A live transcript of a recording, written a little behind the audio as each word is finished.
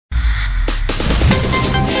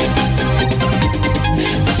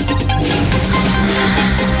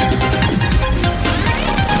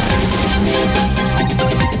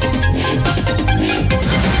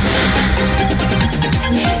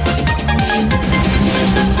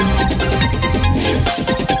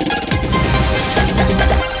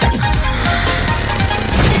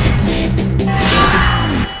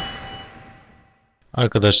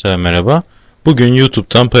Arkadaşlar merhaba. Bugün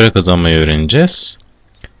YouTube'dan para kazanmayı öğreneceğiz.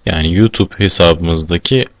 Yani YouTube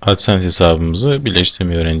hesabımızdaki adsense hesabımızı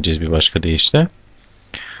birleştirmeyi öğreneceğiz bir başka deyişle.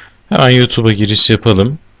 Hemen YouTube'a giriş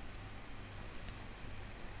yapalım.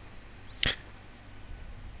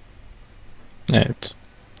 Evet.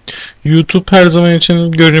 YouTube her zaman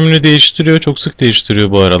için görünümünü değiştiriyor. Çok sık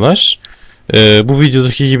değiştiriyor bu aralar. Bu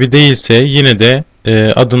videodaki gibi değilse yine de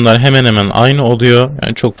adımlar hemen hemen aynı oluyor.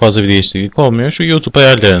 Yani çok fazla bir değişiklik olmuyor. Şu YouTube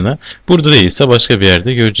ayarlarını burada değilse başka bir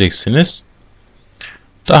yerde göreceksiniz.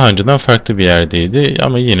 Daha önceden farklı bir yerdeydi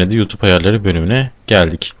ama yine de YouTube ayarları bölümüne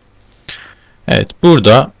geldik. Evet,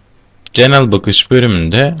 burada genel bakış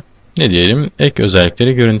bölümünde ne diyelim? Ek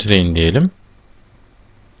özellikleri görüntüleyin diyelim.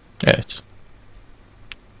 Evet.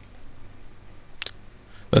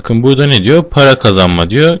 Bakın burada ne diyor? Para kazanma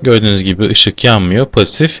diyor. Gördüğünüz gibi ışık yanmıyor.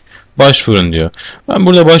 Pasif. Başvurun diyor. Ben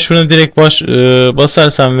burada başvuruna direkt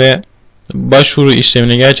basarsam ve başvuru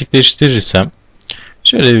işlemini gerçekleştirirsem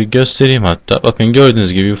şöyle bir göstereyim hatta. Bakın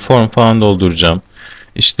gördüğünüz gibi bir form falan dolduracağım.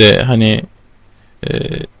 İşte hani e,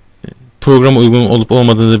 programa uygun olup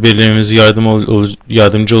olmadığını belirlememize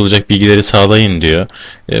yardımcı olacak bilgileri sağlayın diyor.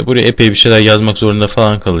 Buraya epey bir şeyler yazmak zorunda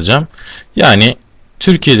falan kalacağım. Yani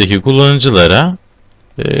Türkiye'deki kullanıcılara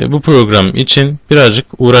bu program için birazcık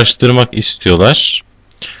uğraştırmak istiyorlar.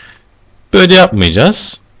 Böyle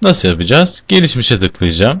yapmayacağız. Nasıl yapacağız? Gelişmişe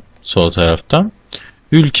tıklayacağım sol taraftan.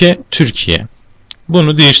 Ülke Türkiye.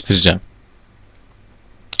 Bunu değiştireceğim.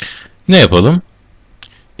 Ne yapalım?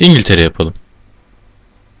 İngiltere yapalım.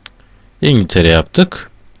 İngiltere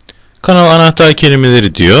yaptık. Kanal anahtar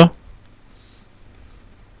kelimeleri diyor.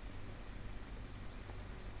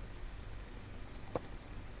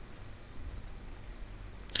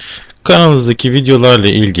 Kanalınızdaki videolarla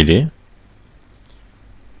ilgili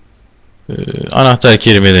anahtar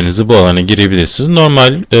kelimelerinizi bu alana girebilirsiniz.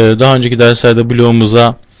 Normal daha önceki derslerde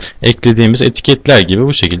blogumuza eklediğimiz etiketler gibi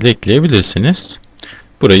bu şekilde ekleyebilirsiniz.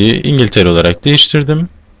 Burayı İngiltere olarak değiştirdim.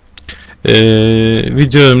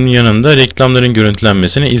 Videonun yanında reklamların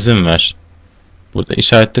görüntülenmesine izin ver. Burada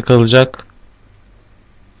işaretli kalacak.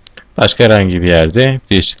 Başka herhangi bir yerde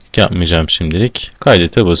değişiklik yapmayacağım şimdilik.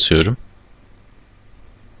 Kaydete basıyorum.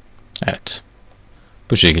 Evet.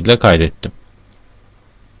 Bu şekilde kaydettim.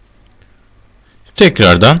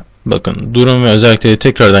 Tekrardan bakın durum ve özellikleri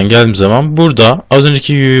tekrardan geldiğim zaman burada az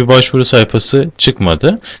önceki gibi başvuru sayfası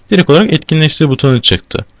çıkmadı. Direkt olarak etkinleştir butonu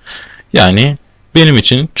çıktı. Yani benim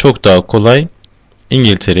için çok daha kolay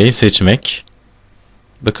İngiltere'yi seçmek.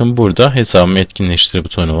 Bakın burada hesabımı etkinleştir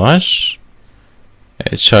butonu var.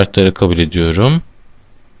 Evet, şartları kabul ediyorum.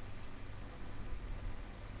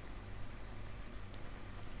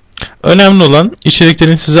 Önemli olan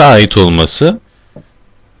içeriklerin size ait olması.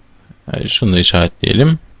 Yani şunu da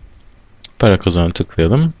işaretleyelim. Para kazanı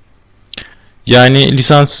tıklayalım. Yani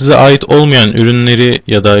lisans size ait olmayan ürünleri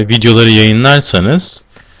ya da videoları yayınlarsanız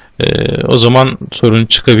o zaman sorun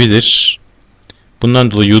çıkabilir.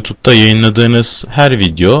 Bundan dolayı YouTube'da yayınladığınız her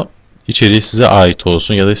video içeriği size ait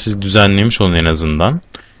olsun ya da siz düzenlemiş olun en azından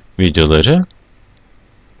videoları.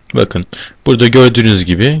 Bakın burada gördüğünüz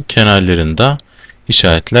gibi kenarlarında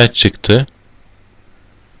işaretler çıktı.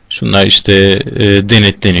 Şunlar işte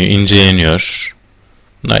denetleniyor, inceleniyor.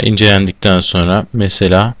 Bunlar incelendikten sonra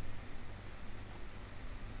mesela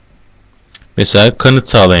kanıt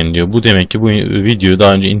sağlayın diyor. Bu demek ki bu videoyu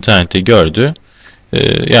daha önce internette gördü.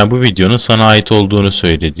 Yani bu videonun sana ait olduğunu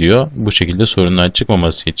söyle diyor. Bu şekilde sorunlar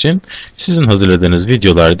çıkmaması için sizin hazırladığınız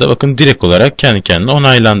videolarda bakın direkt olarak kendi kendine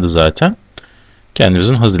onaylandı zaten.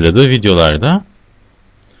 Kendimizin hazırladığı videolarda.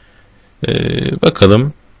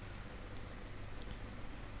 Bakalım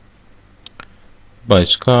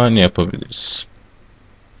başka ne yapabiliriz?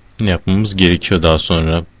 Ne yapmamız gerekiyor daha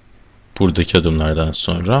sonra buradaki adımlardan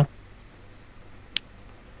sonra?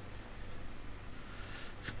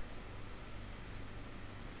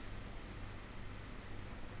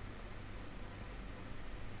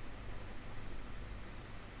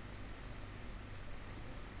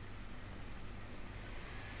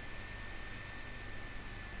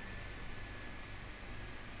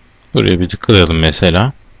 Buraya bir tıklayalım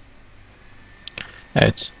mesela.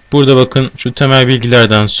 Evet. Burada bakın şu temel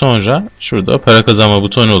bilgilerden sonra şurada para kazanma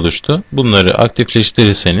butonu oluştu. Bunları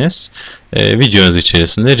aktifleştirirseniz videonuz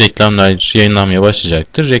içerisinde reklamlar yayınlanmaya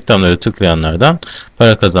başlayacaktır. Reklamları tıklayanlardan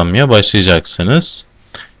para kazanmaya başlayacaksınız.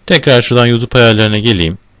 Tekrar şuradan YouTube ayarlarına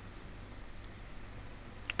geleyim.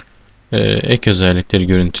 Ek özellikleri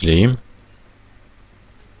görüntüleyeyim.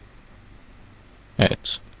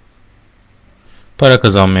 Evet. Para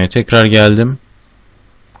kazanmaya tekrar geldim.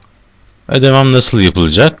 Ödemem nasıl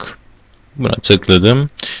yapılacak? Buna tıkladım.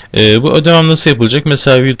 Bu ödemem nasıl yapılacak?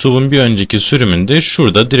 Mesela YouTube'un bir önceki sürümünde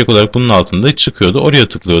şurada direkt olarak bunun altında çıkıyordu. Oraya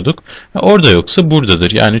tıklıyorduk. Orada yoksa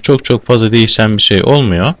buradadır. Yani çok fazla değişen bir şey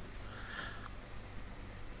olmuyor.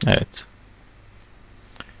 Evet.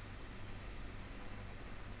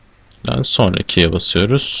 Daha sonrakiye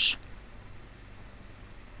basıyoruz.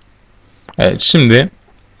 Evet, şimdi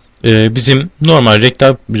bizim normal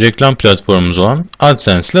reklam platformumuz olan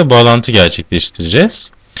adsense ile bağlantı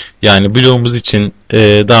gerçekleştireceğiz. Yani blogumuz için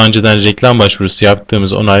daha önceden reklam başvurusu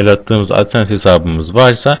yaptığımız, onaylattığımız adsense hesabımız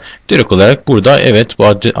varsa direkt olarak burada evet bu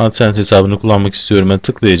adsense hesabını kullanmak istiyorum'a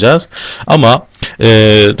tıklayacağız. Ama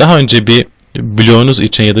daha önce bir blogunuz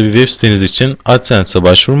için ya da bir web siteniz için adsense'e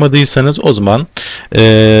başvurmadıysanız o zaman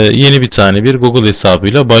yeni bir Google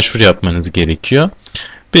hesabıyla başvuru yapmanız gerekiyor.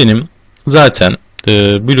 Benim zaten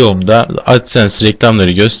blogumda adsense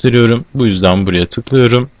reklamları gösteriyorum. Bu yüzden buraya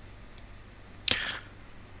tıklıyorum.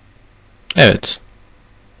 Evet.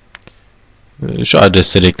 Şu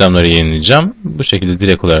adreste reklamları yayınlayacağım. Bu şekilde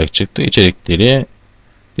direkt olarak çıktı. İçerikleri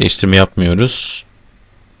değiştirme yapmıyoruz.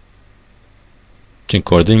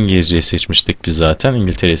 Çünkü orada İngilizceyi seçmiştik biz zaten.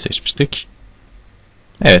 İngiltere'yi seçmiştik.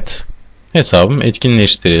 Evet. Hesabım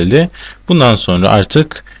etkinleştirildi. Bundan sonra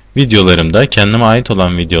artık videolarımda, kendime ait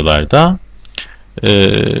olan videolarda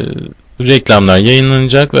reklamlar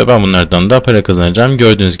yayınlanacak ve ben bunlardan da para kazanacağım.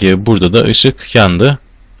 Gördüğünüz gibi burada da ışık yandı.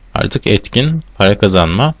 Artık etkin para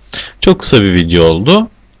kazanma. Çok kısa bir video oldu.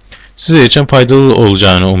 Size için faydalı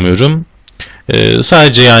olacağını umuyorum.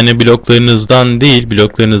 Sadece yani bloglarınızdan değil,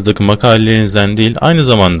 bloglarınızdaki makalelerinizden değil, aynı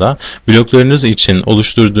zamanda bloglarınız için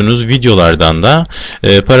oluşturduğunuz videolardan da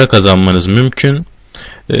para kazanmanız mümkün.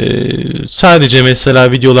 Sadece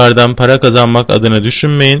mesela videolardan para kazanmak adına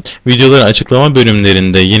düşünmeyin. Videoların açıklama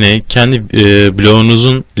bölümlerinde yine kendi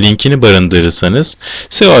blogunuzun linkini barındırırsanız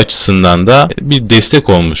SEO açısından da bir destek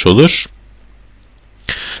olmuş olur.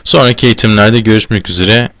 Sonraki eğitimlerde görüşmek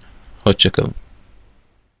üzere. Hoşça kalın.